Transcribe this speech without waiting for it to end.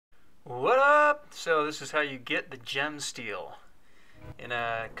What up? So this is how you get the Gemsteel. In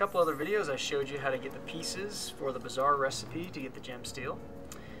a couple other videos I showed you how to get the pieces for the Bazaar recipe to get the Gemsteel.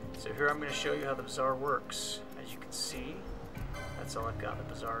 So here I'm going to show you how the Bazaar works. As you can see, that's all I've got in the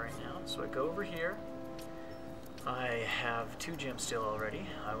Bazaar right now. So I go over here. I have 2 Gemsteel already.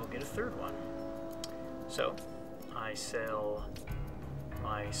 I will get a 3rd one. So I sell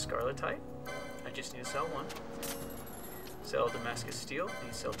my scarletite. I just need to sell 1. Sell damascus steel,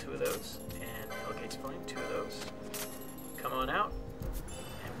 need to sell 2 of those, and Hellgate's Flame, 2 of those. Come on out,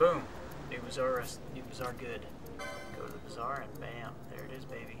 and boom, new Bazaar good. Go to the Bazaar, and bam, there it is,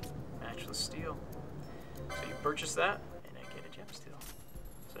 baby, matchless steel. So you purchase that, and I get a Gemsteel.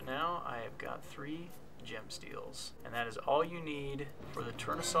 So now I have got 3 Gemsteels, and that is all you need for the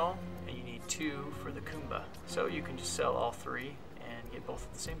Tournesol, and you need 2 for the Kumbha. So you can just sell all 3 and get both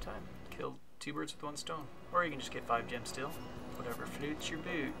at the same time. Kill 2 birds with 1 stone. Or you can just get 5 Gemsteel. Whatever floats your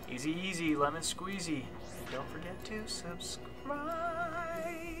boot. Easy, easy, lemon squeezy. And don't forget to subscribe.